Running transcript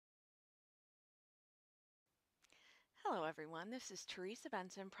Hello everyone, this is Teresa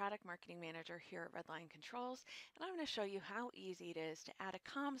Benson, Product Marketing Manager here at Redline Controls, and I'm going to show you how easy it is to add a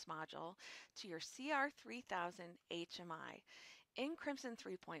comms module to your CR3000 HMI. In Crimson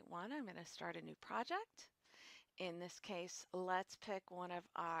 3.1, I'm going to start a new project. In this case, let's pick one of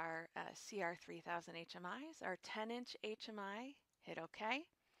our CR3000 HMIs, our 10-inch HMI, hit OK.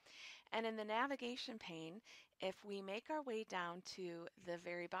 And in the navigation pane, if we make our way down to the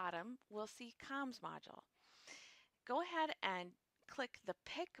very bottom, we'll see comms module. Go ahead and click the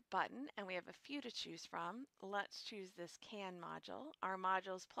pick button, and we have a few to choose from. Let's choose this CAN module. Our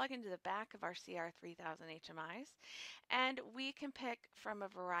modules plug into the back of our CR3000 HMIs, and we can pick from a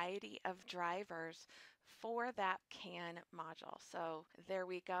variety of drivers for that CAN module. So there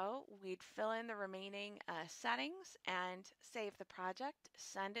we go. We'd fill in the remaining settings and save the project,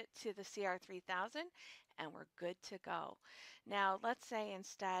 send it to the CR3000, and we're good to go. Now let's say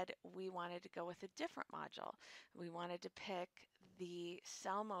instead we wanted to go with a different module. We wanted to pick the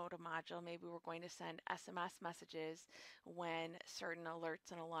cell mode module. Maybe we're going to send SMS messages when certain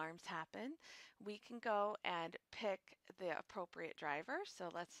alerts and alarms happen. We can go and pick the appropriate driver. So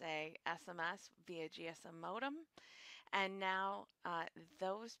let's say SMS via GSM modem. And now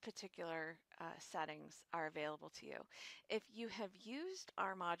those particular settings are available to you. If you have used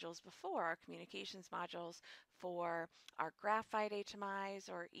our modules before, our communications modules for our Graphite HMIs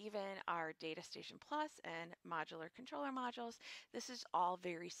or even our Data Station Plus and modular controller modules, this is all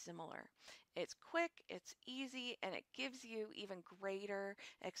very similar. It's quick, it's easy, and it gives you even greater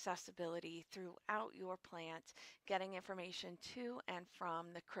accessibility throughout your plant, getting information to and from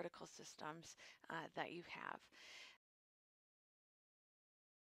the critical systems that you have.